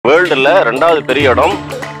வேர்ல்டுல 2வது பெரிய இடம்.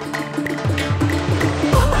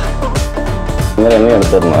 என்ன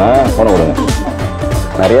எடுத்துருனா போன கொடுங்க.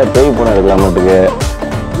 நிறைய தேய் போன எடுக்கலாம் மட்டுக்கு.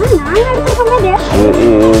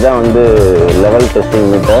 இதுதான் வந்து லெவல் டெஸ்டிங்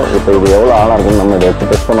மீட்டர். இப்போ இது எவ்வளோ ஆழம் இருக்குன்னு நம்ம இதை வச்சு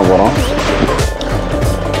டெஸ்ட் பண்ண போகிறோம்.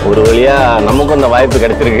 ஒரு வழியா நமக்கும் இந்த வாய்ப்பு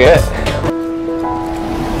கிடைச்சிருக்கு.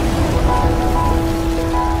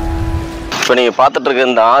 இப்போ நீங்கள் பார்த்துட்டு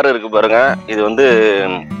இருக்க இந்த ஆறு இருக்கு பாருங்க, இது வந்து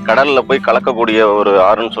கடலில் போய் கலக்கக்கூடிய ஒரு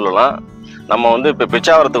ஆறுன்னு சொல்லலாம். நம்ம வந்து இப்போ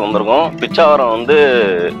பிச்சாவரத்துக்கு வந்திருக்கோம். பிச்சாவரம் வந்து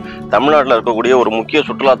தமிழ்நாட்டில் இருக்கக்கூடிய ஒரு முக்கிய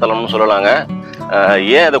சுற்றுலாத்தலம்னு சொல்லலாங்க.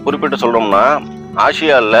 ஏன் இதை குறிப்பிட்டு சொல்கிறோம்னா,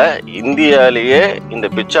 ஆசியாவில் இந்தியாவிலேயே இந்த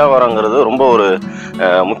பிச்சாவரங்கிறது ரொம்ப ஒரு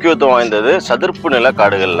முக்கியத்துவம் வாய்ந்தது சதுர்ப்பு நில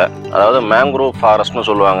காடுகளில், அதாவது மேங்க்ரோவ் ஃபாரஸ்ட்னு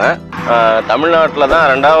சொல்லுவாங்க. தமிழ்நாட்டில் தான்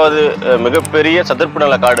 2வது மிகப்பெரிய சதுர்ப்பு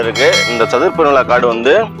நில காடு இருக்குது. இந்த சதுர்ப்பு நில காடு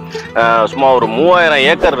வந்து சும்மா ஒரு 3000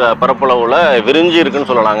 ஏக்கர் பரப்பளவில் விரிஞ்சி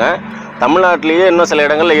இருக்குன்னு சொல்லலாங்க. தமிழ்நாட்டிலேயே இன்னும் சில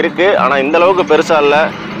இடங்கள்ல இருக்குது, ஆனால் இந்த அளவுக்கு பெருசாக இல்லை.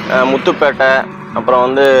 முத்துப்பேட்டை, அப்புறம்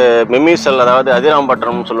வந்து மெமிசல், அதாவது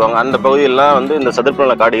அதிராம்பட்டினம்னு சொல்லுவாங்க, அந்த பகுதியெல்லாம் வந்து இந்த சதுர்ப்பு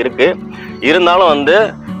நில காடு இருக்குது. இருந்தாலும் வந்து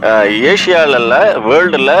ஏஷியாவில்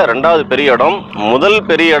வேர்ல்டில் 2வது பெரிய இடம். முதல்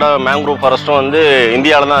பெரிய இடம் மேங்க்ரோவ் ஃபாரஸ்ட்டும் வந்து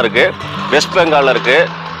இந்தியாவில் தான் இருக்குது. வெஸ்ட் பெங்காலில் இருக்குது.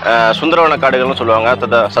 சுந்தரவன காடுகள்னு சொல்லுவாங்க,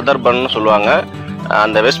 சதர்பன்னு சொல்லுவாங்க.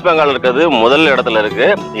 அந்த வெஸ்ட் பெங்கால் இருக்கிறது முதல் இடத்துல இருக்குது.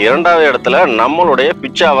 2வது இடத்துல நம்மளுடைய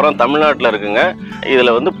பிச்சாவரம் தமிழ்நாட்டில் இருக்குங்க.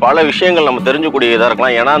 இதில் வந்து பல விஷயங்கள் நம்ம தெரிஞ்சுக்கூடியதாக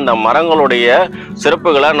இருக்கலாம். ஏன்னா அந்த மரங்களுடைய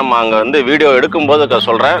சிறப்புகளை நம்ம அங்கே வந்து வீடியோ எடுக்கும்போது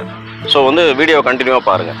சொல்கிறேன். ஸோ வந்து வீடியோ கண்டினியூவாக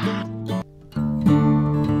பாருங்கள்.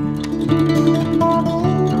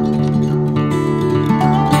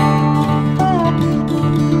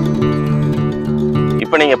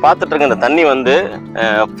 இப்போ நீங்கள் பார்த்துட்டு இருக்க இந்த தண்ணி வந்து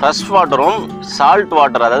ஃப்ரெஷ் வாட்டரும் சால்ட்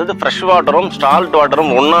வாட்டர், அதாவது ஃப்ரெஷ் வாட்டரும் சால்ட்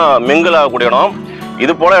வாட்டரும் ஒன்றா மிங்கிள் ஆகக்கூடிய இடம்.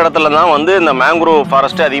 இது போல் இடத்துல தான் வந்து இந்த மேங்க்ரோவ்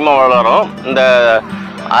ஃபாரஸ்ட்டு அதிகமாக வளரும். இந்த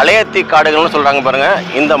அலையத்தி காடுகள்னு சொல்கிறாங்க பாருங்கள்.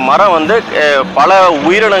 இந்த மரம் வந்து பல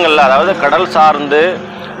உயிரினங்களில், அதாவது கடல் சார்ந்து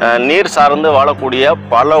நீர் சார்ந்து வாழக்கூடிய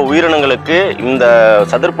பல உயிரினங்களுக்கு இந்த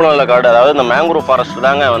சதுர்ப்பு நில காடு, அதாவது இந்த மேங்க்ரோவ் ஃபாரஸ்ட்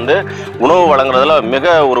தாங்க வந்து உணவு வழங்குறதுல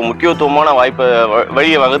மிக ஒரு முக்கியத்துவமான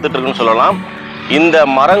வழியை வகுத்துட்டு இருக்குன்னு சொல்லலாம். இந்த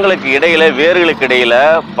மரங்களுக்கு இடையில, வேர்களுக்கு இடையில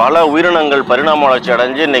பல உயிரினங்கள் பரிணாம வளர்ச்சி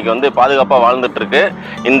அடைஞ்சு இன்னைக்கு வந்து பாதுகாப்பாக வாழ்ந்துட்டு இருக்கு.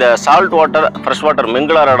 இந்த சால்ட் வாட்டர் ஃப்ரெஷ் வாட்டர்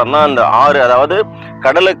மிங்கிளார இடம் தான் இந்த ஆறு. அதாவது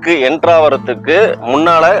கடலுக்கு என்ட்ராவறதுக்கு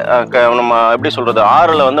முன்னால நம்ம எப்படி சொல்றது,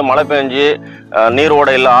 ஆறுல வந்து மழை பெஞ்சு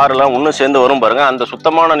நீரோடையில் ஆறுலாம் ஒன்று சேர்ந்து வரும் பாருங்க. அந்த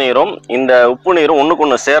சுத்தமான நீரும் இந்த உப்பு நீரும் ஒன்றுக்கு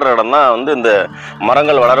ஒன்று சேர்ற இடம் தான் வந்து இந்த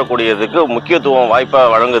மரங்கள் வளரக்கூடியதுக்கு முக்கியத்துவம்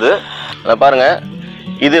வாய்ப்பாக வழங்குது. அதை பாருங்க,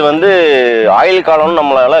 இது வந்து ஆயுள் காலம்னு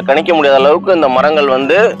நம்மளால் கணிக்க முடியாத அளவுக்கு இந்த மரங்கள்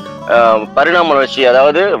வந்து பரிணாம வளர்ச்சி,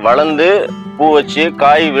 அதாவது வளர்ந்து பூ வச்சு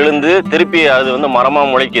காய் விழுந்து திருப்பி அது வந்து மரமாக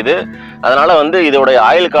முளைக்குது. அதனால் வந்து இதோடைய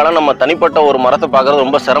ஆயுள் காலம் நம்ம தனிப்பட்ட ஒரு மரத்தை பார்க்குறது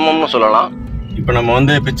ரொம்ப சிரமம்னு சொல்லலாம். இப்போ நம்ம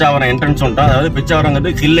வந்து பிச்சாவரம் என்ட்ரன்ஸ் வந்துட்டோம். அதாவது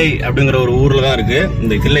பிச்சாவரங்கிறது கிள்ளை அப்படிங்கிற ஒரு ஊரில் தான் இருக்குது.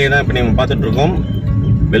 இந்த கிள்ளையை தான் இப்போ நம்ம பார்த்துட்டு இருக்கோம்.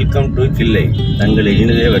 வெல்கம் டு கிள்ளை, தங்களை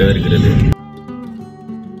இனிதே வரவேற்கிறது.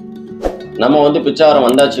 நம்ம வந்து பிச்சாவரம்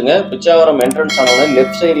வந்தாச்சுங்க. பிச்சாவரம் என்ட்ரன்ஸ் ஆனோட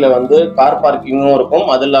லெஃப்ட் சைடில் வந்து கார் பார்க்கிங்கும் இருக்கும்,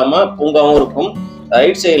 அது இல்லாமல் பூங்காவும் இருக்கும்.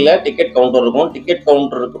 ரைட் சைடில் டிக்கெட் கவுண்டர் இருக்கும். டிக்கெட்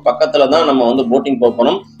கவுண்டருக்கு பக்கத்தில் தான் நம்ம வந்து போட்டிங்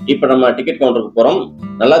போகணும். இப்போ நம்ம டிக்கெட் கவுண்டருக்கு போகிறோம்.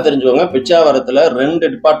 நல்லா தெரிஞ்சுக்கோங்க, பிச்சாவரத்தில் 2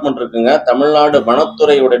 டிபார்ட்மெண்ட் இருக்குங்க. தமிழ்நாடு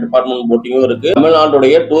வனத்துறையோட டிபார்ட்மெண்ட் போட்டிங்கும் இருக்குது.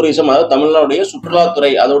 தமிழ்நாடுடைய டூரிசம், அதாவது தமிழ்நாடுடைய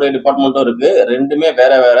சுற்றுலாத்துறை அதோடைய டிபார்ட்மெண்ட்டும் இருக்குது. ரெண்டுமே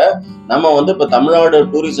வேற வேற. நம்ம வந்து இப்போ தமிழ்நாடு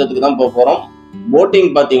டூரிசத்துக்கு தான் போக போகிறோம். போட்டிங்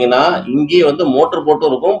பார்த்தீங்கன்னா இங்கேயே வந்து மோட்டர் போட்டும்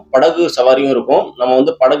இருக்கும், படகு சவாரியும் இருக்கும். நம்ம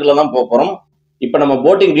வந்து படகுல தான் போக போகிறோம். இப்போ நம்ம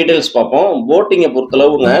போட்டிங் டீட்டெயில்ஸ் பார்ப்போம். போட்டிங்கை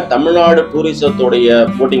பொறுத்தளவுங்க, தமிழ்நாடு டூரிசத்தோடைய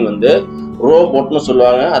போட்டிங் வந்து ரோ போட்னு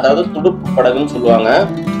சொல்லுவாங்க, அதாவது துடுப்பு படகுன்னு சொல்லுவாங்க.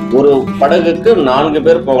 ஒரு படகுக்கு 4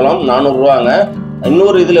 பேர் போகலாம், 400 ரூபாங்க.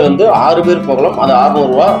 இன்னொரு இதில் வந்து 6 பேர் போகலாம், அது 600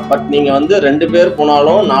 ரூபா. பட் நீங்கள் வந்து 2 பேர்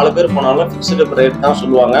போனாலும் 4 பேர் போனாலும் ஃபிக்ஸ்டு ரேட் தான்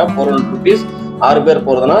சொல்லுவாங்க, 400 rupees. 6 பேர்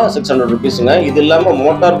போகிறதுனா 600 rupeesங்க. இது இல்லாமல்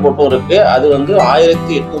மோட்டார் போட்டும் இருக்குது, அது வந்து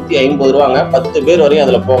 1850 ரூபாங்க. 10 பேர் வரையும்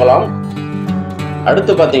அதில் போகலாம்.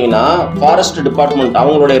 அடுத்து பார்த்தீங்கன்னா ஃபாரஸ்ட் டிபார்ட்மெண்ட்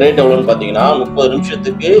அவங்களுடைய ரேட் எவ்வளோன்னு பார்த்தீங்கன்னா 30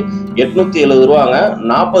 நிமிஷத்துக்கு 870 ரூபாங்க,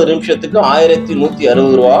 40 நிமிஷத்துக்கு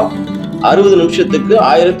 1160 ரூபா, 60 நிமிஷத்துக்கு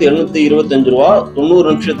 1725 ரூபா, 90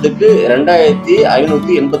 நிமிஷத்துக்கு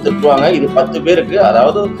 2588 ரூபாங்க. இது 10 பேருக்கு.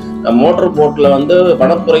 அதாவது மோட்டர் போட்டில் வந்து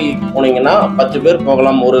வனத்துறை போனீங்கன்னா 10 பேர்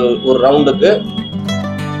போகலாம் ஒரு ரவுண்டுக்கு.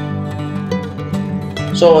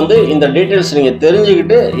 ஸோ வந்து இந்த டீட்டெயில்ஸ் நீங்கள்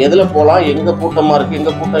தெரிஞ்சுக்கிட்டு எதில் போகலாம், எங்கே கூட்டமாக இருக்குது,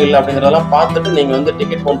 எங்கே கூட்டம் இல்லை அப்படிங்கிறதெல்லாம் பார்த்துட்டு நீங்கள் வந்து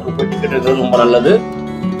டிக்கெட் கவுண்டருக்கு போய் டிக்கெட் எடுக்கிறது ரொம்ப நல்லது.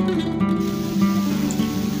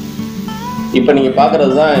 இப்போ நீங்கள்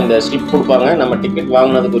பார்க்குறது தான் இந்த ஸ்லிப் கொடுப்பாங்க, நம்ம டிக்கெட்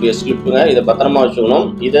வாங்கினதுக்குரிய ஸ்லிப்புங்க. இதை பத்திரமா வச்சுக்கணும்.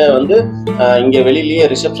 இதை வந்து இங்கே வெளியிலேயே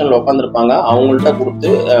ரிசப்ஷனில் உட்காந்துருப்பாங்க, அவங்கள்ட்ட கொடுத்து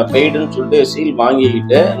பெய்டுன்னு சொல்லிட்டு சீல்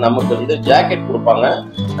வாங்கிக்கிட்டு நமக்கு வந்து ஜாக்கெட் கொடுப்பாங்க.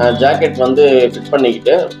 ஜாக்கெட் வந்து ஃபிட்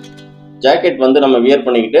பண்ணிக்கிட்டு ஜாக்கெட் வந்து நம்ம வியர்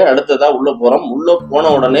பண்ணிக்கிட்டு அடுத்ததா உள்ள போறோம். உள்ள போன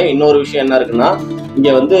உடனே இன்னொரு விஷயம் என்ன இருக்குன்னா, இங்க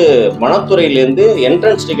வந்து வனத்துறையிலேருந்து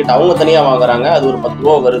என்ட்ரன்ஸ் டிக்கெட் அவங்க தனியா வாங்குறாங்க. அது ஒரு 10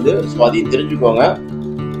 ரூபா வருது. ஸோ அதையும் தெரிஞ்சுக்கோங்க.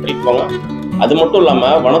 அது மட்டும்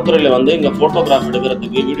இல்லாம வனத்துறையில வந்து இங்க போட்டோகிராஃப்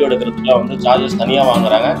எடுக்கிறதுக்கு, வீடியோ எடுக்கிறதுக்குலாம் வந்து சார்ஜஸ் தனியா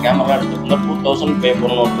வாங்குறாங்க. கேமரா எடுத்துக்கிட்டா 2000 பே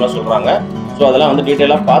பண்ணணும் அப்படிலாம் சொல்றாங்க. ஸோ அதெல்லாம் வந்து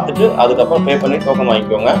டீட்டெயிலா பார்த்துட்டு அதுக்கப்புறம் பே பண்ணி டோக்கன்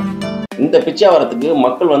வாங்கிக்கோங்க. இந்த பிச்சாவரத்துக்கு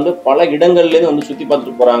மக்கள் வந்து பல இடங்கள்லேருந்து வந்து சுத்தி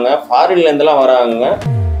பார்த்துட்டு போறாங்க. ஃபாரின்ல இருந்தெல்லாம் வராங்க.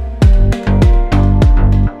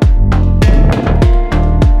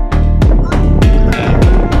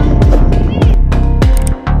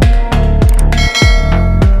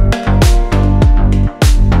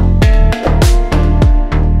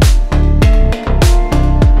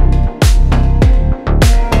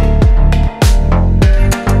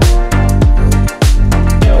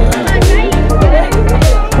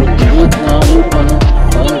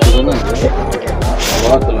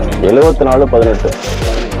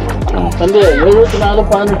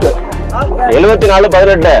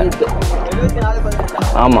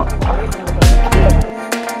 ஆமா.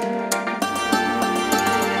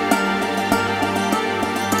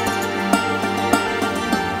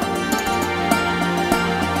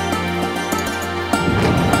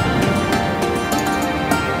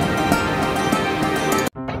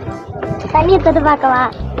 தண்ணி தொட்டு பார்க்கவா?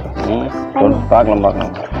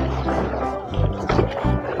 பார்க்கலாம்.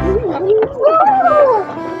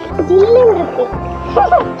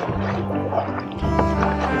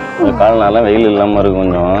 காலனால வெயில் இல்லாம இருக்கு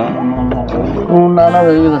கொஞ்சம்.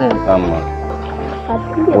 ஆமா.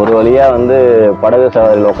 ஒரு வழியா வந்து படகு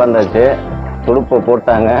சவாரியில் உட்காந்தாச்சு, துடுப்பை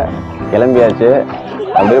போட்டாங்க, கிளம்பியாச்சு.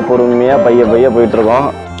 அப்படியே பொறுமையா பைய போயிட்டு இருக்கோம்.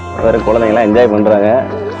 வேற குழந்தைங்களாம் என்ஜாய் பண்றாங்க.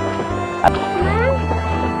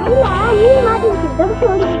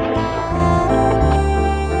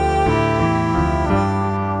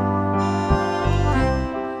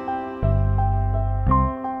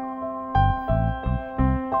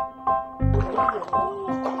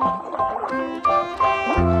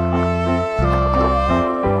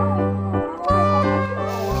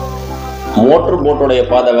 மோட்டர் போட்டோடைய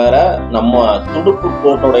பாதை வேற, நம்ம துடுப்பு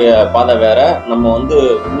போட்டோடைய பாதை வேற. நம்ம வந்து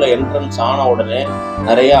உள்ள என்ட்ரன்ஸ் ஆன உடனே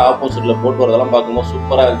நிறைய ஆப்போசிட்ல போட்டு வரதெல்லாம் பார்க்கும்போது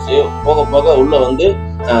சூப்பரா இருந்துச்சு. போக போக உள்ள வந்து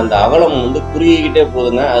அந்த அகலம் வந்து குறுகிக்கிட்டே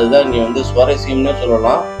போகுதுங்க. அதுதான் இங்க வந்து சுவாரஸ்யம்னு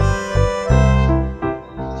சொல்லலாம்.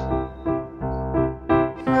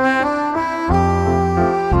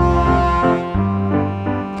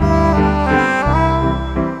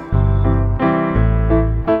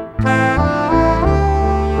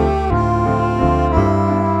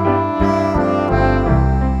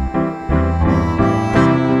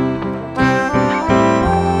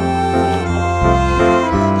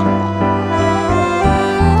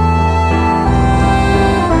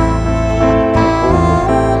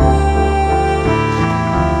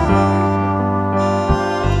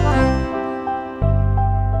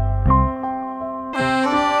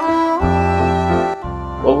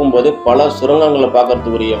 போகும்போது பல சுரங்கங்களை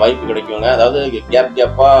பார்க்கறதுக்குரிய வாய்ப்பு கிடைக்குங்க. அதாவது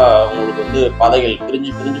கேப்பா உங்களுக்கு வந்து பாதைகள்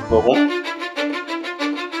பிரிஞ்சு போகும்.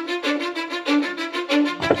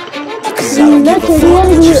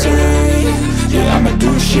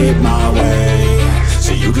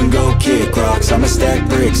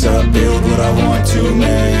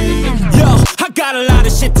 I got a lot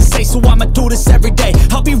of shit to say, so I'ma do this every day.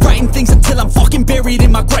 I'll be writing things until I'm fucking buried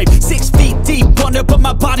in my grave. 6 feet deep under, but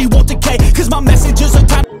my body won't decay, cause my messages are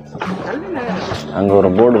time. அங்க ஒரு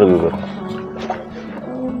board இருக்கு.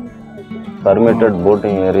 Permitted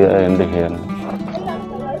boating area end here.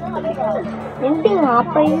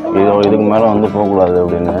 இதுக்கு மேல வந்து போக கூடாது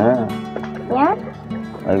அப்படின்னு.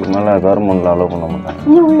 அதுக்கு மேல கவர்மெண்ட்ல அலோவ் பண்ண மாட்டாங்க.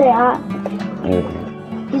 இது உள்ளயா?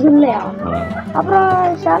 இது உள்ளயா? அப்புறம்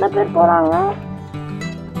சில பேர் போறாங்க.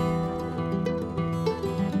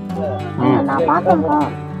 நான் பார்த்தேன்ப்பா.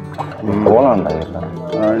 போலாம்டா.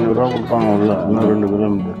 500 ரூபா கொடுப்பாங்க உள்ள. இன்னும் 2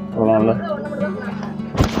 கிலோமீட்டர் போலாம்ல.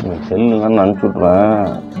 செல்லு தான் அனுப்பிச்சு விட்றேன்.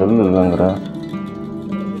 செல்லு இல்லைங்கிற.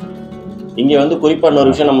 இங்கே வந்து குறிப்பாக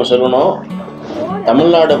இன்னொரு விஷயம் நம்ம சொல்லணும்.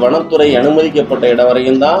 தமிழ்நாடு வனத்துறை அனுமதிக்கப்பட்ட இடம்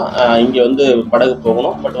வரையும் தான் இங்கே வந்து படகு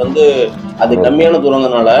போகணும். பட் வந்து அது கம்மியான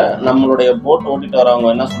தூரங்கிறதுனால நம்மளுடைய போட் ஓட்டிட்டு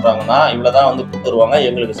வரவங்க என்ன சொல்கிறாங்கன்னா, இவ்வளோ தான் வந்து கூப்பிட்டு வருவாங்க,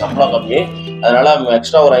 எங்களுக்கு சம்பளம் கம்மி, அதனால்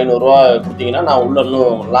எக்ஸ்ட்ரா ஒரு 500 ரூபா கொடுத்தீங்கன்னா நான் உள்ள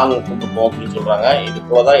இன்னும் லாங் கூப்பிட்டு போவோம் அப்படின்னு சொல்கிறாங்க. இது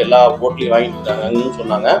போல தான் எல்லா போட்லையும் வாங்கிட்டு இருக்காங்கன்னு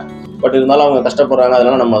சொன்னாங்க. பட் இருந்தாலும் அவங்க கஷ்டப்படுறாங்க.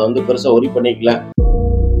 அதனால் நம்ம அதை வந்து பெருசாக ஒரி பண்ணிக்கல.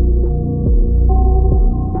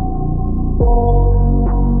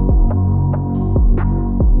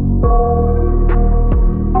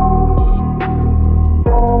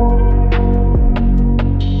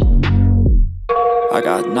 I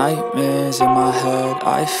got nightmares in my head,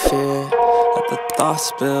 I fear that the thoughts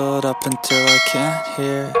build up until I can't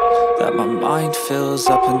hear, that my mind fills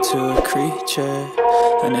up into a creature,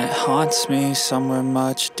 and it haunts me somewhere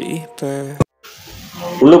much deeper.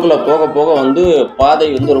 உள்ளுக்குள்ள போக போக வந்து பாதை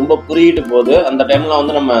வந்து ரொம்ப குறுகிட்டு போகுது. அந்த டைம்ல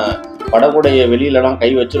வந்து நம்ம படகுடைய வெளியிலலாம்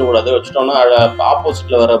கை வச்சிடக்கூடாது. வச்சுட்டோம்னா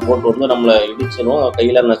ஆப்போசிட்ல வர போட் வந்து நம்மளை இடிச்சிடும்,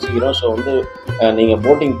 கையில நசுக்கிறோம். ஸோ வந்து நீங்க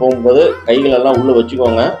போட்டிங் போகும்போது கைகளெல்லாம் உள்ள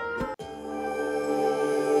வச்சுக்கோங்க.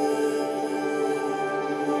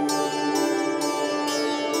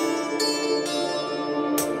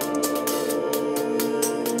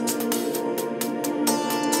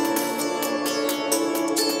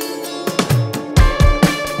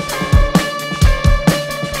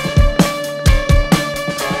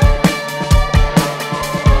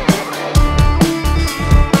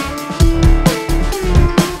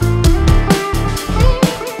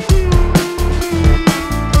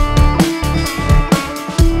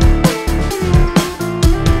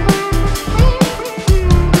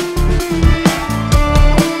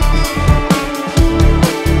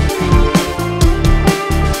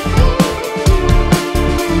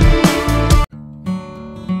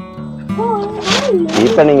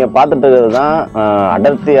 இப்போ நீங்கள் பார்த்துட்டு இருக்கிறது தான்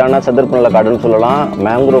அடர்த்தியான சதுப்பு நில காடுன்னு சொல்லலாம்.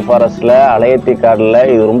 மேங்க்ரோவ் ஃபாரஸ்ட்டில் அலையத்தி காடில்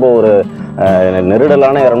இது ரொம்ப ஒரு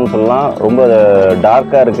நெருடலான இடம்னு சொல்லலாம். ரொம்ப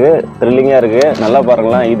டார்க்காக இருக்குது, த்ரில்லிங்காக இருக்குது. நல்லா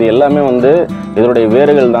பாருங்களேன், இது எல்லாமே வந்து இதனுடைய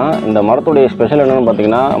வேர்கள் தான். இந்த மரத்துடைய ஸ்பெஷல் என்னென்னு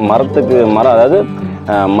பார்த்தீங்கன்னா, மரம் அதாவது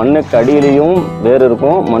மண்ணுக்கு அடியிலையும் வேர்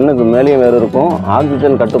இருக்கும், மண்ணுக்கு மேலேயும் வேர் இருக்கும்.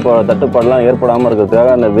 ஆக்சிஜன் தட்டுப்பாடெலாம் ஏற்படாமல்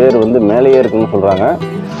இருக்கிறதுக்காக அந்த வேர் வந்து மேலேயே இருக்குன்னு சொல்கிறாங்க.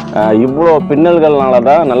 இவ்வளோ பின்னல்கள்னால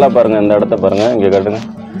தான், நல்லா பாருங்கள் இந்த இடத்த பாருங்கள், இங்கே காட்டுங்க,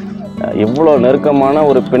 இவ்வளோ நெருக்கமான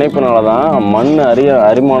ஒரு பிணைப்புனால தான் மண்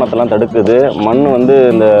அரிமானத்தெல்லாம் தடுக்குது. மண் வந்து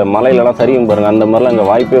இந்த மலையிலலாம் சரியும் பாருங்கள், அந்த மாதிரிலாம் இங்கே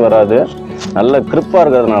வாய்ப்பே வராது. நல்ல கிரிப்பாக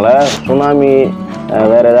இருக்கிறதுனால சுனாமி,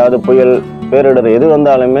 வேறு ஏதாவது புயல், பேரிடர் எது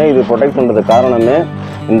வந்தாலுமே இது ப்ரொடெக்ட் பண்ணுறதுக்கு காரணமே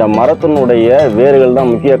இந்த மரத்தினுடைய வேர்கள்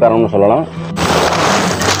தான் முக்கிய காரணம்னு சொல்லலாம்.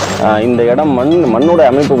 இந்த இடம் மண்ணோட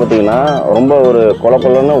அமைப்பு பார்த்திங்கன்னா ரொம்ப ஒரு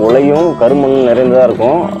கொலன்னு உலையும் கருமண் நிறைந்ததாக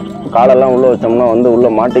இருக்கும். காலெல்லாம் உள்ளே வச்சோம்னா வந்து உள்ளே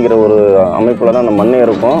மாட்டிக்கிற ஒரு அமைப்பில் தான் அந்த மண்ணே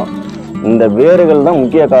இருக்கும். இந்த வேர்கள் தான்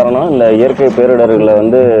முக்கிய காரணம் இந்த இயற்கை பேரிடர்களை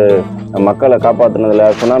வந்து மக்களை காப்பாற்றினதில்.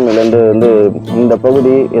 சுனாமிலேருந்து வந்து இந்த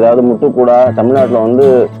பகுதி ஏதாவது முட்டுக்கூடா, தமிழ்நாட்டில் வந்து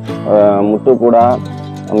முட்டுக்கூடா,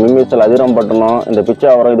 மிம்மிசல், அதிரம்பட்டினம், இந்த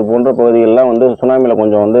பிச்சாவரம், இது போன்ற பகுதிகளெலாம் வந்து சுனாமியில்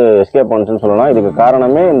கொஞ்சம் வந்து எஸ்கேப் ஆனிச்சுன்னு சொல்லலாம். இதுக்கு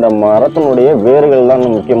காரணமே இந்த மரத்தினுடைய வேர்கள் தான்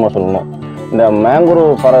முக்கியமாக சொல்லணும். இந்த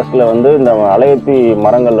மேங்க்ரோவ் ஃபாரஸ்ட்டில் வந்து இந்த அலையத்தி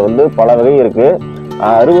மரங்களில் வந்து பல வகை இருக்குது.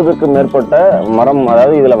 60க்கு மேற்பட்ட மரம்,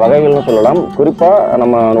 அதாவது இதில் வகைகள்னு சொல்லலாம். குறிப்பாக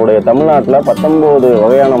நம்மளுடைய தமிழ்நாட்டில் 19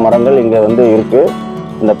 வகையான மரங்கள் இங்கே வந்து இருக்குது.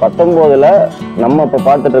 இந்த 19ல் நம்ம இப்போ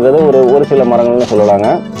பார்த்துட்டு இருக்கிறது ஒரு சில மரங்கள்னு சொல்லலாங்க.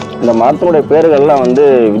 இந்த மரத்தினுடைய பேர்கள்லாம் வந்து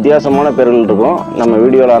வித்தியாசமான பேர்கள் இருக்கும். நம்ம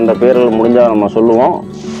வீடியோவில் அந்த பேர்கள் முடிஞ்சால் நம்ம சொல்லுவோம்.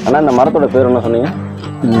 ஆனால் இந்த மரத்தோட பேர் என்ன சொன்னீங்க?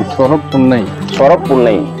 சொரப்புன்னை.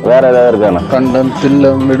 சொரப்புன்னை. வேறு ஏதாவது இருக்காண்ணா? கண்டம்,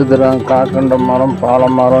 தில்லம், விடுதரம், காக்கண்ட மரம்,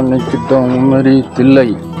 பாலமரம், நெச்சிட்டம், உம்மரி, தில்லை.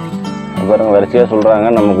 பாருங்க, வரிசையாக சொல்கிறாங்க.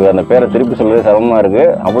 நமக்கு அந்த பேரை திருப்பி சொல்கிறது சிரமமாக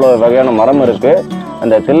இருக்குது. அவ்வளோ வகையான மரம் இருக்குது.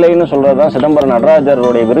 அந்த தில்லைன்னு சொல்கிறது தான் சிதம்பரம்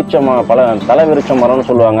நடராஜருடைய தலை விருட்ச மரம்னு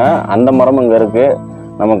சொல்லுவாங்க. அந்த மரம் இங்கே இருக்குது.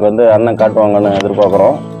 நமக்கு வந்து அண்ணன் காட்டுவாங்கன்னு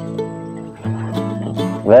எதிர்பார்க்குறோம்.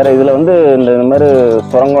 வேறு இதில் வந்து இந்த மாதிரி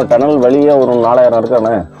சுரங்கம் டனல் வழியாக ஒரு 4000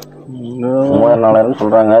 இருக்காண்ணே, 3000-4000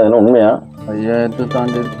 சொல்கிறாங்க. அது என்ன உண்மையா?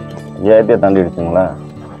 5000 தாண்டிடுச்சுங்களா?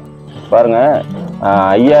 பாருங்கள்,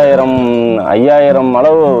 5000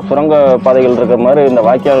 அளவு சுரங்க பாதைகள் இருக்கிற மாதிரி இந்த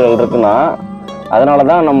வாய்க்கால்கள் இருக்குன்னா, அதனால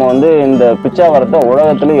தான் நம்ம வந்து இந்த பிச்சாவரத்தை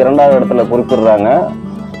உலகத்துலேயும் 2வது இடத்துல குறிப்பிடுறாங்க.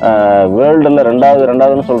 வேர்ல்டில்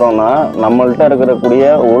ரெண்டாவதுன்னு சொல்கிறோம்னா, நம்மள்கிட்ட இருக்கக்கூடிய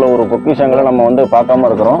இவ்வளோ ஒரு பொக்கிஷங்களை நம்ம வந்து பார்க்காம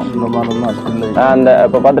இருக்கிறோம். இந்த மரம் தான் தில்லை. அந்த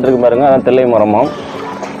இப்போ பார்த்துட்டு இருக்கு பாருங்க, அதான் தில்லை மரமும்.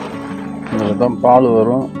 இதில் தான் பால்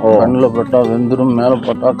வரும். கண்ணில் பட்டால் வெந்துடும், மேலே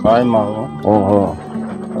பட்டால் காயமாகும். ஓஹோ,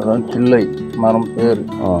 அதுதான் தில்லை மரம் பேர்.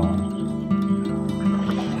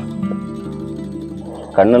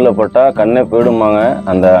 கண்ணில் பட்டால் கண்ணே போயிடுமாங்க.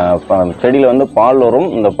 அந்த செடியில் வந்து பால் வரும்.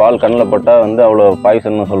 இந்த பால் கண்ணில் பட்டால் வந்து அவ்வளோ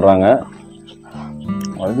பாய்சன்னு சொல்கிறாங்க.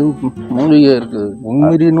 அது மூலிகை இருக்குது.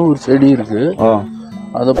 உம்மிரின்னு ஒரு செடி இருக்குது.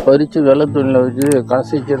 அதை பறித்து வெள்ளை துணியில் வச்சு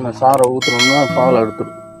கசைக்கு அந்த சாரை ஊற்றுனோம்னா பால்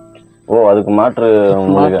எடுத்துடும். ஓ, அதுக்கு மாற்று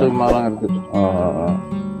மரம் இருக்குது.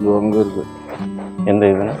 இது அங்கே இருக்குது.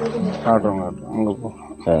 எந்த இதுன்னு காட்டுறோம் அங்கே போ.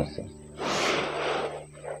 சரி.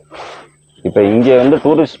 இப்போ இங்கே வந்து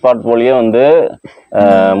டூரிஸ்ட் ஸ்பாட் போலியே வந்து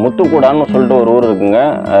முத்துக்கூடான்னு சொல்லிட்டு ஒரு ஊர் இருக்குங்க,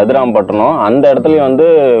 அதிராம்பட்டினம். அந்த இடத்துலையும் வந்து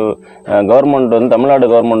கவர்மெண்ட் வந்து தமிழ்நாடு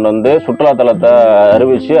கவர்மெண்ட் வந்து சுற்றுலாத்தலத்தை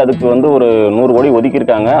அறிவித்து அதுக்கு வந்து ஒரு 100 கோடி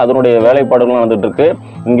ஒதுக்கியிருக்காங்க. அதனுடைய வேலைப்பாடுகளும் நடந்துட்டு இருக்கு.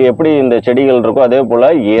 இங்கே எப்படி இந்த செடிகள் இருக்கோ அதே போல்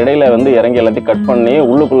இடையில வந்து இறங்கி எல்லாத்தையும் கட் பண்ணி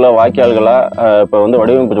உள்ளுக்குள்ளே வாய்க்கால்களாக இப்போ வந்து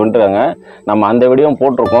வடிவமைப்பு பண்ணிட்டுருக்காங்க. நம்ம அந்த வீடியோ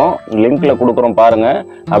போட்டிருக்கோம், லிங்க்ல கொடுக்குறோம் பாருங்கள்.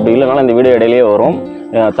 அப்படி இல்லைனாலும் இந்த வீடியோ இடையிலேயே வரும்.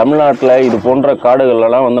 தமிழ்நாட்டில் இது போன்ற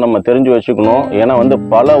காடுகளெல்லாம் வந்து நம்ம தெரிஞ்சு வச்சுக்கணும். ஏன்னா வந்து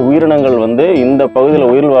பல உயிரினங்கள் வந்து இந்த பகுதியில்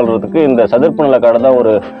உயிர் வாழ்றதுக்கு இந்த சதுப்பு நில காடு தான்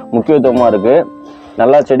ஒரு முக்கியத்துவமாக இருக்குது.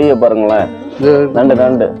 நல்லா செடியை பாருங்களேன்,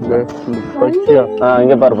 நண்டு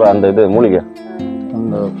இங்கே பாருப்பா, அந்த இது மூலிகை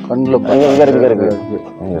அந்த கண்ணில் இங்கே இருக்கு.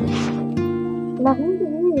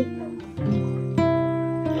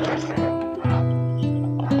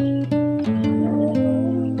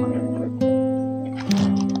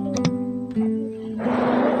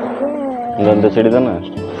 இந்த செடி தானே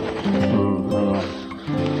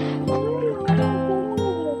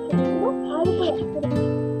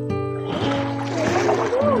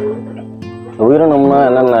உயிரினம்னா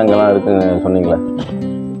என்னென்ன அங்கெல்லாம் இருக்குங்க சொன்னீங்களா?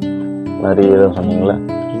 நரி ஏதோ சொன்னீங்களா?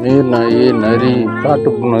 நீர் நாய், நரி,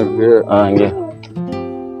 காட்டுப்பூனை இருக்கு. இங்கே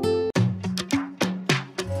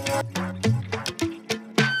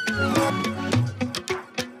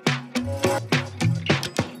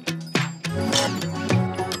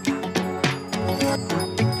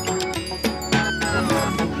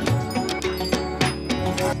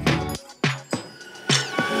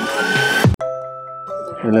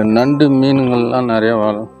இதில் நண்டு மீனுங்கள்லாம் நிறைய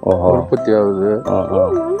உற்பத்தி ஆகுது.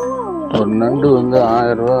 ஒரு நண்டு வந்து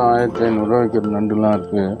 1000 ரூபா 1500 விற்கிற நண்டுலாம்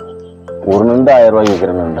இருக்கு. ஒரு நண்டு 1000 ரூபாய்க்கு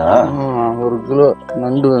விற்கிற நண்டா? ஒரு கிலோ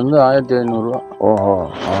நண்டு வந்து 1500 ரூபா. ஓஹோ.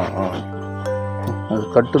 அது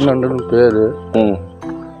கட்டு நண்டுன்னு பேரு.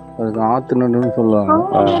 அதுக்கு ஆத்து நண்டுன்னு சொல்லுவாங்க.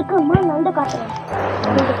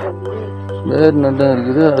 வேறு நண்டும்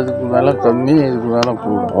இருக்குது, அதுக்கு விலை கம்மி, இதுக்கு விலை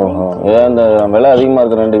கூடும். ஓஹோ. ஏன் இந்த விலை அதிகமாக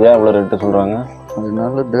இருக்கிற நண்டுக்கு ஏன் இவ்வளோ ரேட்டு சொல்கிறாங்க?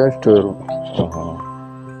 அதனால டேஸ்ட் வரும்.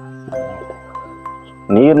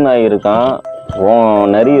 நீர் நாய் இருக்கான்,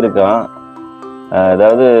 நரி இருக்கான்,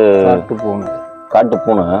 அதாவது காட்டு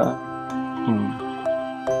பூனை.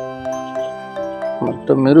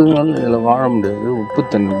 மற்ற மிருகங்கள் இதில் வாழ முடியாது. உப்பு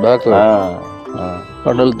தண்ணி பேக்வாட்டர்,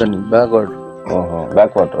 கடல் தண்ணி பேக்வாட்டர். ஓஹோ,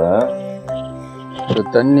 பேக்வாட்டர். ஒரு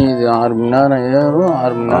தண்ணி இது 6 மணி நேரம் ஏறும்,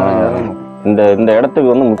 6 மணி நேரம் இறங்கும். இந்த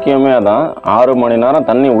இடத்துக்கு வந்து முக்கியமே தான் 6 மணி நேரம்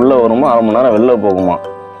தண்ணி உள்ளே வருமா, 6 மணி நேரம் வெளில போகுமா.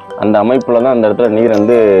 அந்த அமைப்பில் தான் அந்த இடத்துல நீர்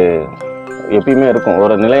வந்து எப்பயுமே இருக்கும்.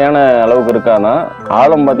 ஒரு நிலையான அளவுக்கு இருக்காதான்.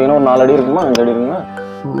 ஆழம் பார்த்தீங்கன்னா ஒரு 4 அடி இருக்குமா, 5 அடி இருக்குமா?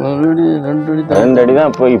 2 அடி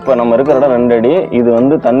தான். இப்போ நம்ம இருக்கிற இடம் 2 அடி. இது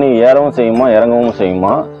வந்து தண்ணி ஏறவும் செய்யுமா, இறங்கவும்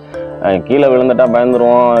செய்யுமா. கீழே விழுந்துட்டா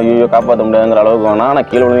பயந்துருவோம், ஐயோ காப்பாற்ற முடியாதுங்கிற அளவுக்கு வேணாம். ஆனால்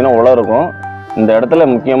கீழே விழுந்தீங்கன்னா உள்ள இருக்கும். இந்த இடத்துல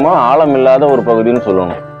முக்கியமாக ஆழம் இல்லாத ஒரு பகுதின்னு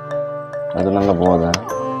சொல்லணும். அது நல்லா போகுது.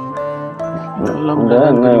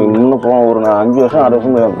 இன்னும் போவோம். ஒரு 5 வருஷம் 6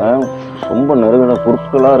 வருஷம் போயிருந்தேன். ரொம்ப நெருங்கின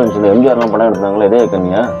குறுக்கெல்லாம் இருந்துச்சு. இந்த எம்ஜிஆர்லாம் படம் எடுத்தாங்களே, இதே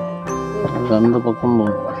கண்ணியா? அந்த பக்கம்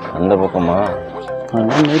அந்த பக்கமா?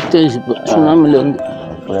 சுனாமில வந்து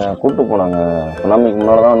கூப்பிட்டு போனாங்க. சுனாமிக்கு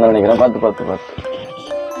முன்னால தான் வந்து நினைக்கிறேன். பார்த்து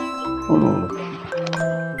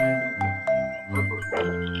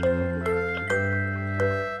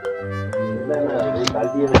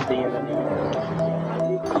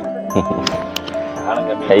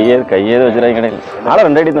கையேது வச்சுறாங்க கிடையாது. ஆனா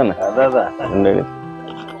 2 அடி தானே? அதான் 2 அடி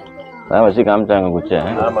தான் வச்சு காமிச்சாங்க குச்சை.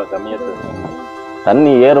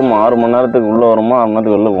 தண்ணி ஏறுமா, 6 மணி நேரத்துக்கு உள்ள வருமா, 6 மணி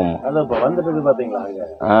நேரத்துக்கு வெளில போகுமா? வந்துட்டு பாத்தீங்களா?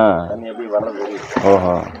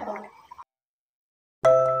 ஓஹோ.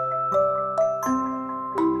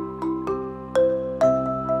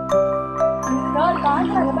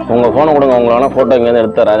 உங்க போனை கொடுங்க, உங்களால போட்டோ இங்கேருந்து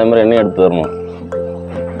எடுத்து தரேன். அதே மாதிரி என்னையும் எடுத்து தரணும்.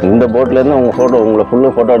 இந்த போட்ல இருந்து உங்க போட்டோ, உங்களை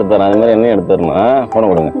ஃபுல்லு போட்டோ எடுத்து தரேன். அதே மாதிரி என்னையும் எடுத்து தரணும். போனை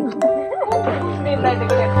கொடுங்க.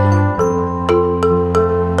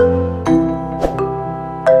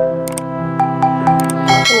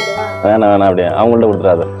 வேணாம் அப்படியே அவங்கள்ட்ட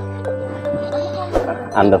கொடுத்துறாத.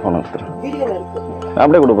 அந்த போனை கொடுத்துரு.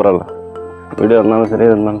 அப்படியே கொடுக்குறோம்ல, வீடியோ இருந்தாலும்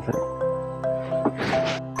சரி இருந்தாலும் சரி.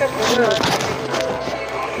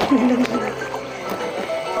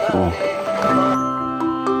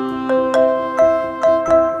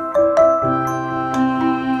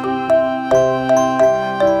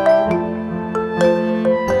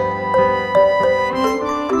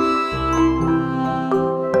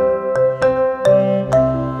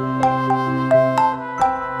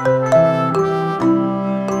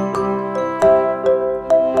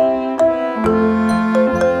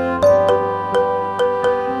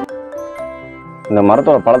 இந்த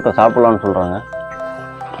மரத்தோட பழத்தை சாப்பிடலாம்னு சொல்றாங்க.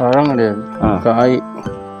 பழம் கிடையாது, காய்.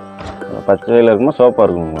 பச்சையில் இருக்குமா, சோப்பா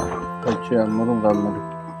இருக்குங்களா? பச்சை முருங்காய் மாதிரி.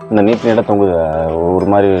 இந்த நீட் நீட்டாக தொங்குதா ஒரு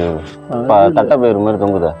மாதிரி தட்டைப்பயிறு மாதிரி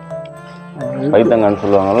தொங்குதா? பைத்தங்கான்னு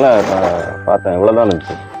சொல்லுவாங்கல்ல, பார்த்தேன். இவ்வளோதான்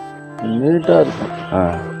இருந்துச்சு. நீட்டாக இருக்கும்.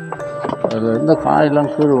 அதில் இருந்த காயெல்லாம்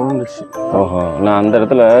கீழே விழுந்துச்சு. ஓஹோ, நான் அந்த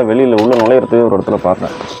இடத்துல வெளியில் உள்ள நுழையிறதுக்கு ஒரு இடத்துல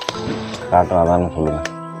பார்த்தேன். காட்டுறேன், அதான்னு சொல்லுங்கள்.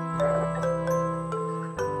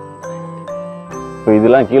 இப்போ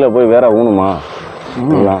இதெல்லாம் கீழே போய் வேற ஊனுமா?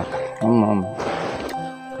 ஆமாம் ஆமாம்.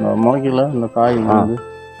 இந்த முளைக்கல இந்த காய் வந்து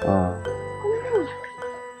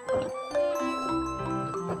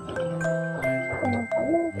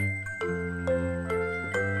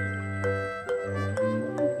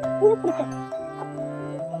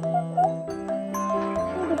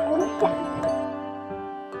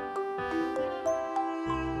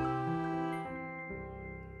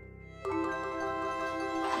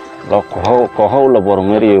குகை உள்ள போகிற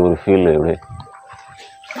மாதிரி ஒரு ஃபீல். இப்படி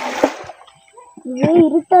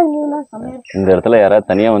இந்த இடத்துல யாராவது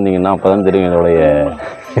தனியாக வந்தீங்கன்னா அப்போ தான் தெரியும் இதோடைய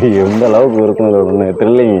எந்த அளவுக்கு இருக்கும். இதோட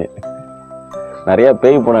த்ரில்லிங். நிறைய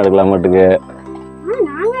பேய் படம் எடுக்கலாம் மாட்டுக்கு.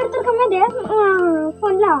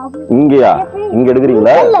 இங்கயா? இங்க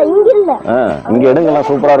எடுக்கிறீங்களா? இங்க எடுங்கலாம்,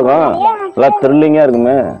 சூப்பரா இருக்கும். எல்லாம் த்ரில்லிங்கா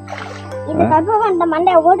இருக்குமே.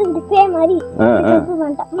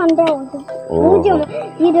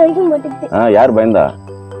 யார் பயந்தா?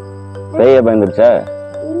 பேய பயந்துருச்சா?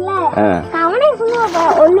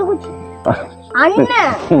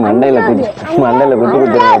 மண்டையில குத்தி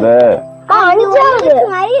குத்துறது.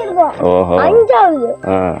 ஓஹோ,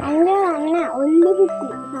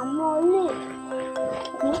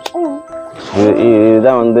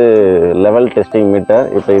 இதுதான் வந்து லெவல் டெஸ்டிங் மீட்டர்.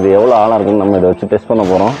 இப்போ இது எவ்வளோ ஆழம் இருக்குன்னு நம்ம இதை வச்சு டெஸ்ட் பண்ண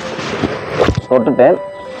போகிறோம். தொட்டுட்டேன்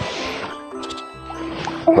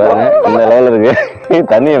பாருங்க, இந்த லெவல் இருக்கு.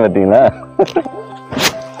 தண்ணியை பார்த்தீங்களா?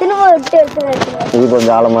 இது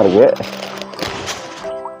கொஞ்சம் ஆழமா இருக்கு.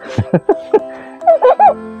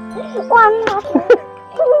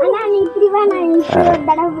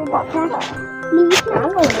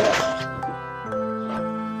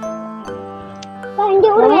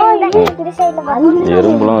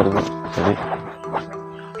 எறும்புலாம் இருக்கு. சரி,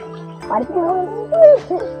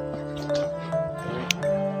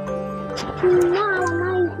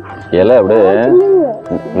 இலை அப்படியே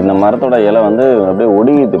இந்த மரத்தோட இலை வந்து அப்படியே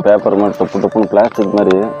ஒடியுது. பேப்பர் மாதிரி டப்பு டப்புன்னு பிளாஸ்டிக்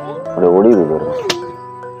மாதிரி அப்படியே ஒடியுது பாருங்க.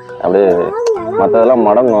 அப்படியே மற்றதெல்லாம்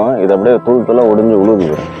மடங்கும், இது அப்படியே தூள் தூளாக ஒடிஞ்சு உழுது.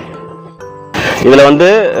 இதில் வந்து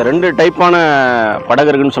 2 டைப்பான படகு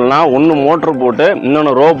இருக்குன்னு சொல்லலாம். ஒன்று மோட்ரு போட்டு,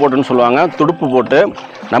 இன்னொன்று ரோ போட்டுன்னு சொல்லுவாங்க. துடுப்பு போட்டு.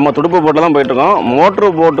 நம்ம துடுப்பு போட்டு தான் போயிட்டுருக்கோம். மோட்ரு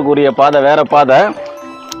போட்டுக்குரிய பாதை வேறு பாதை.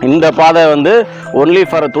 இந்த பாதை வந்து ஒன்லி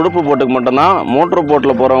ஃபார் துடுப்பு போட்டுக்கு மட்டும்தான். மோட்ரு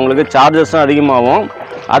போட்டில் போகிறவங்களுக்கு சார்ஜஸும் அதிகமாகும்.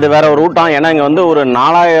 அது வேற ஒரு ரூட்டாக. ஏன்னா இங்கே வந்து ஒரு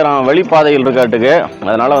 4000 வழிப்பாதைகள் இருக்காட்டுக்கு.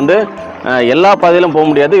 அதனால் வந்து எல்லா பாதையிலும் போக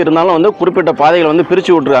முடியாது. இருந்தாலும் வந்து குறிப்பிட்ட பாதைகள் வந்து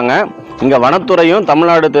பிரித்து விட்ருக்காங்க. இங்கே வனத்துறையும்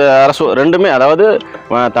தமிழ்நாடு அரசு ரெண்டுமே, அதாவது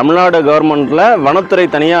தமிழ்நாடு கவர்மெண்ட்டில் வனத்துறை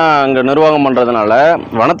தனியாக இங்கே நிர்வாகம் பண்ணுறதுனால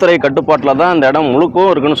வனத்துறை கட்டுப்பாட்டில் தான் இந்த இடம்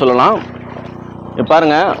முழுக்கும் இருக்குன்னு சொல்லலாம். இப்போ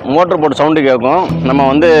பாருங்கள், மோட்டர் போட்டு சவுண்டு கேட்கும். நம்ம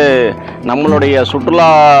வந்து நம்மளுடைய சுற்றுலா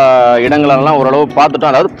இடங்களெல்லாம் ஓரளவு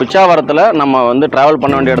பார்த்துட்டோம். அதாவது பிச்சாவரத்தில் நம்ம வந்து ட்ராவல்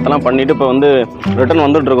பண்ண வேண்டிய இடத்தெல்லாம் பண்ணிவிட்டு இப்போ வந்து ரிட்டர்ன்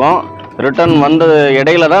வந்துட்டுருக்கோம். ரிட்டர்ன் வந்த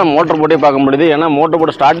இடையில தான் மோட்டர் போட்டே பார்க்க முடியுது. ஏன்னா மோட்டர்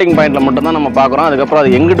போட்டு ஸ்டார்டிங் பாயிண்டில் மட்டும்தான் நம்ம பார்க்குறோம். அதுக்கப்புறம்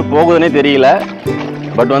அது எங்கிட்டு போகுதுன்னே தெரியல.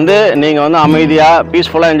 பட் வந்து நீங்கள் வந்து அமைதியாக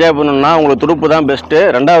பீஸ்ஃபுல்லாக என்ஜாய் பண்ணணும்னா உங்களுக்கு துடுப்பு தான் பெஸ்ட்டு.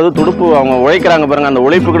 ரெண்டாவது, துடுப்பு அவங்க உழைக்கிறாங்க பாருங்கள், அந்த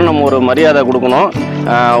உழைப்புக்குன்னு நம்ம ஒரு மரியாதை கொடுக்கணும்.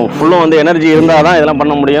 ஃபுல்லும் வந்து எனர்ஜி இருந்தால் தான் இதெல்லாம்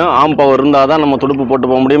பண்ண முடியும். ஆம் பவர் இருந்தால் தான் நம்ம துடுப்பு போட்டு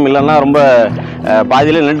போக முடியும். இல்லைன்னா ரொம்ப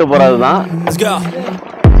பாதியிலே நின்று போகிறது தான்.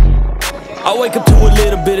 I wake up to a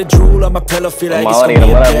little bit of drool on my pillow, feel like it's gonna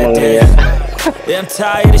be a bad day. Yeah, I'm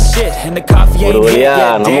tired of shit and the coffee ain't hit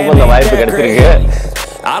yet. Damn, ain't that great.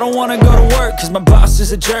 I don't wanna go to work cause my boss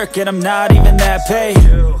is a jerk and I'm not even that paid.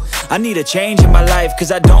 I need a change in my life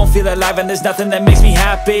cause I don't feel alive and there's nothing that makes me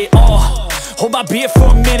happy. Hold my beer for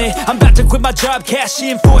a minute, I'm about to quit my job, cash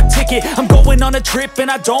in for a ticket. I'm going on a trip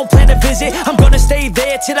and I don't plan to visit. I'm gonna stay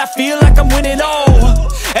there till I feel like I'm winning.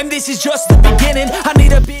 And this is just the beginning. I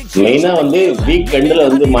need a big மெயினாக வந்து week எண்டில்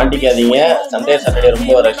வந்து மாட்டிக்காதீங்க. Sunday Saturday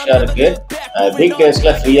ரொம்ப ரஷ்ஷாக இருக்குது. Week டேஸில்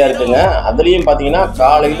ஃப்ரீயாக இருக்குங்க. அதுலேயும் பார்த்தீங்கன்னா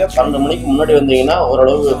காலையில் 12 மணிக்கு முன்னாடி வந்தீங்கன்னா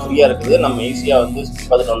ஓரளவு ஃப்ரீயாக இருக்குது. நம்ம ஈஸியாக வந்து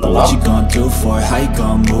பார்த்துட்டு வந்துடலாம்.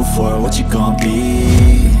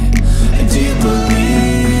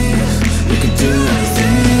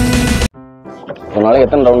 ஒரு நாளைக்கு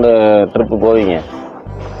எத்தனை ரவுண்டு ட்ரிப்பு போவீங்க?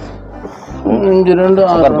 5 ரவுண்டு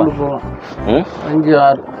 6 ரவுண்டு போகலாம். 5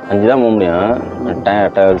 6 5 தான் போக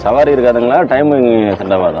முடியும். சவாரி இருக்காதுங்களா? Timing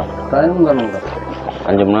set ஆகாதான்? டைம் தானுங்க.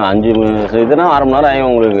 5 மணி நேரம் 5 இதுனா 1/2 மணி நேரம்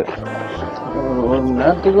ஆகும் உங்களுக்கு. ஒரு மணி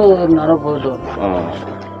நேரத்துக்கு 1 நேரம் போயிட்டு வரும்.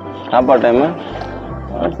 சாப்பாடு டைமு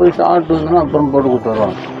போய் சாப்பிட்டு வந்தோன்னா அப்புறம் போட்டு கொடுத்து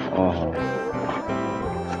வருவாங்க.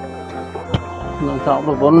 நான்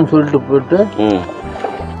சாப்பிட போகிறேன்னு சொல்லிட்டு போயிட்டு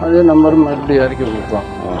அதே நம்பர் மறுபடியும் இறக்கி கொடுப்போம்.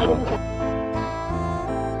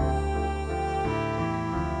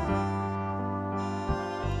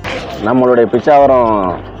 நம்மளுடைய பிச்சாவரம்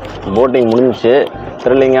போட்டிங் முடிஞ்சிச்சு.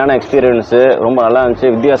 த்ரில்லிங்கான எக்ஸ்பீரியன்ஸு, ரொம்ப நல்லா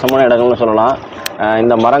இருந்துச்சு. வித்தியாசமான இடங்கள்னு சொல்லலாம்.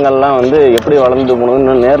 இந்த மரங்கள்லாம் வந்து எப்படி வளர்ந்து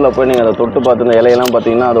போகணுன்னு நேரில் போய் நீங்கள் அதை தொட்டு பார்த்து இந்த இலையெல்லாம்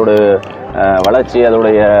பார்த்தீங்கன்னா அதோட வளர்ச்சி,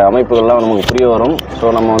 அதோடைய அமைப்புகள்லாம் நமக்கு புரிய வரும்.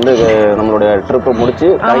 ஸோ நம்ம வந்து நம்மளுடைய ட்ரிப்பை முடிச்சு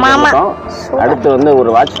அடுத்து வந்து ஒரு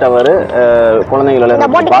வாட்ச் டவரு, குழந்தைங்க விளையாடுற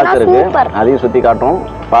பார்க் இருக்குது, அதையும் சுற்றி காட்டும்.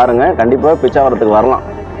 பாருங்கள், கண்டிப்பாக பிச்சாவரத்துக்கு வரலாம்.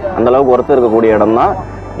 அந்தளவுக்கு ஒருத்தர் இருக்கக்கூடிய இடம் தான்.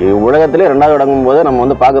 உலகத்திலே 2வது இடங்கும் போது நம்ம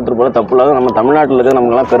வந்து பார்க்கறதுக்கு போல தப்பு இல்லாத நம்ம தமிழ்நாட்டில் இருக்க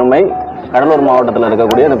நமக்குலாம் பெருமை. கடலூர் மாவட்டத்தில்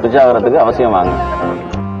இருக்கக்கூடிய இந்த பிச்சாவரத்துக்கு அவசியம் வாங்க.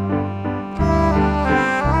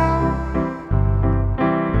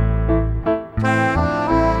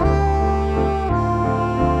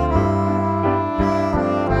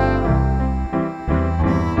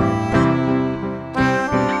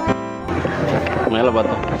 மேலே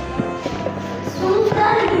பார்த்தோம்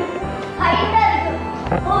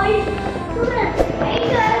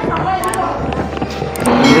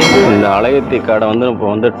இந்த அலையத்தி காடை வந்து இப்போ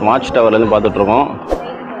வந்து வாட்ச் டவர்லேருந்து பார்த்துட்ருக்கோம்.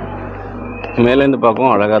 மேலேருந்து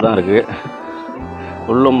பார்க்கவும் அழகாக தான் இருக்குது.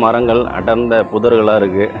 உள்ளும் மரங்கள், அடர்ந்த புதர்களாக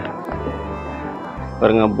இருக்குது.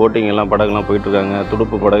 பாருங்க, போட்டிங் எல்லாம் படகுலாம் போயிட்டுருக்காங்க.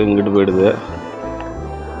 துடுப்பு படகு இங்கிட்டு போயிடுது,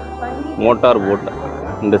 மோட்டார் போட்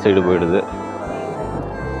இந்த சைடு போயிடுது.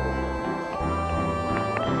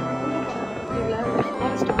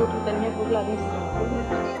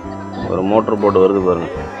 ஒரு மோட்டர் போட் வருது பாருங்க,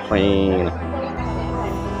 ஃபைன்.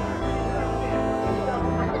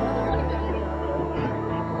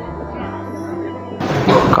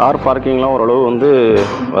 கார் பார்க்கிங்லாம் ஓரளவு வந்து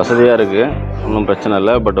வசதியாக இருக்குது, ஒன்றும் பிரச்சனை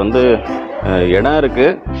இல்லை. பட் வந்து இடம்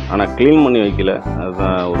இருக்குது, ஆனால் க்ளீன் பண்ணி வைக்கல,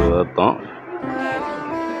 அதுதான் ஒரு அர்த்தம்.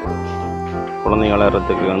 குழந்தைங்க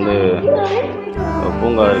விளையாடுறதுக்கு வந்து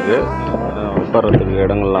பூங்கா இருக்குது, உட்கார்றதுக்கு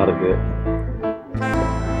இடங்கள்லாம் இருக்குது.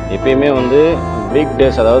 எப்பயுமே வந்து வீக்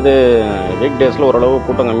டேஸ், அதாவது வீக் டேஸில் ஓரளவு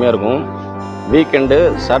கூட்டம் கம்மியாக இருக்கும். வீக்கெண்டு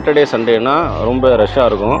சாட்டர்டே சண்டேனா ரொம்ப ரஷ்ஷாக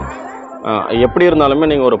இருக்கும். எப்படி இருந்தாலுமே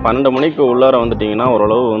நீங்கள் ஒரு 12 மணிக்கு உள்ளார வந்துட்டிங்கன்னா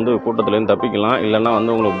ஓரளவு வந்து கூட்டத்துலேருந்து தப்பிக்கலாம். இல்லைன்னா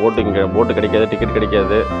வந்து உங்களுக்கு போட்டு கிடைக்காது, டிக்கெட்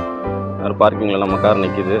கிடைக்காது, பார்க்கிங்கில் நம்ம கார்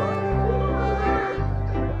நிற்கிது.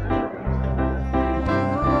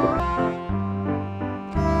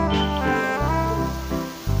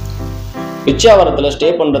 பிச்சாவரத்தில் ஸ்டே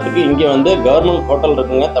பண்ணுறதுக்கு இங்கே வந்து கவர்மெண்ட் ஹோட்டல்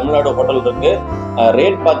இருக்குங்க, தமிழ்நாடு ஹோட்டல் இருக்குது.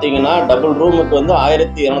 ரேட் பார்த்தீங்கன்னா டபுள் ரூமுக்கு வந்து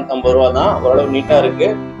 1250 ரூபா தான். ஓரளவு நீட்டாக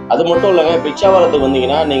இருக்குது. அது மட்டும் இல்லைங்க, பிச்சாவரத்துக்கு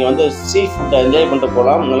வந்தீங்கன்னா நீங்கள் வந்து சீ ஃபுட்டை என்ஜாய் பண்ணிட்டு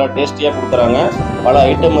போகலாம். நல்லா டேஸ்டியாக கொடுக்குறாங்க. பல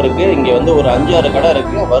ஐட்டம் இருக்குது. இங்கே வந்து ஒரு 5-6 கடை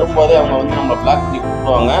இருக்குது. வரும்போதே அவங்க வந்து நம்ம பிளாக் பண்ணி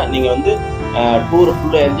கொடுத்துருவாங்க. நீங்கள் வந்து டூர்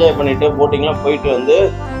ஃபுல்லாக என்ஜாய் பண்ணிவிட்டு போட்டிங்லாம் போயிட்டு வந்து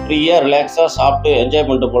ஃப்ரீயாக ரிலாக்ஸாக சாப்பிட்டு என்ஜாய்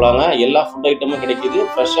பண்ணிட்டு போகலாங்க. எல்லா ஃபுட் ஐட்டமும் கிடைக்கிது.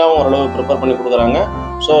 ஃப்ரெஷ்ஷாகவும் ஓரளவு ப்ரிப்பேர் பண்ணி கொடுக்குறாங்க.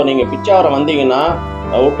 ஸோ நீங்கள் பிச்சாவரம் வந்தீங்கன்னா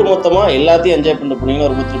ஒட்டுமொத்தமாக எல்லாத்தையும் என்ஜாய் பண்ணிட்டு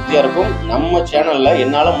போனீங்கன்னா ரொம்ப திருப்தியாக இருக்கும். நம்ம சேனலில்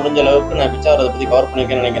என்னால் முடிஞ்ச அளவுக்கு நான் பிச்சாவரத்தை பற்றி கவர்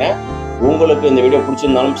பண்ணிக்கன்னு நினைக்கிறேன். உங்களுக்கு இந்த வீடியோ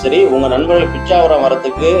பிடிச்சிருந்தாலும் சரி, உங்கள் நண்பர்கள் பிச்சாவரம்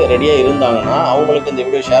வரத்துக்கு ரெடியாக இருந்தாங்கன்னா அவங்களுக்கு இந்த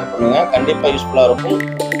வீடியோ ஷேர் பண்ணுங்கள். கண்டிப்பாக யூஸ்ஃபுல்லாக இருக்கும்.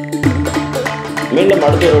 மீண்டும்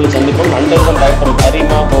அடுத்த வீடியோவில் சந்திப்போம். அண்டர் தம் டாக்டர்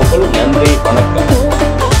அரிமா கோகுல். நன்றி, வணக்கம்.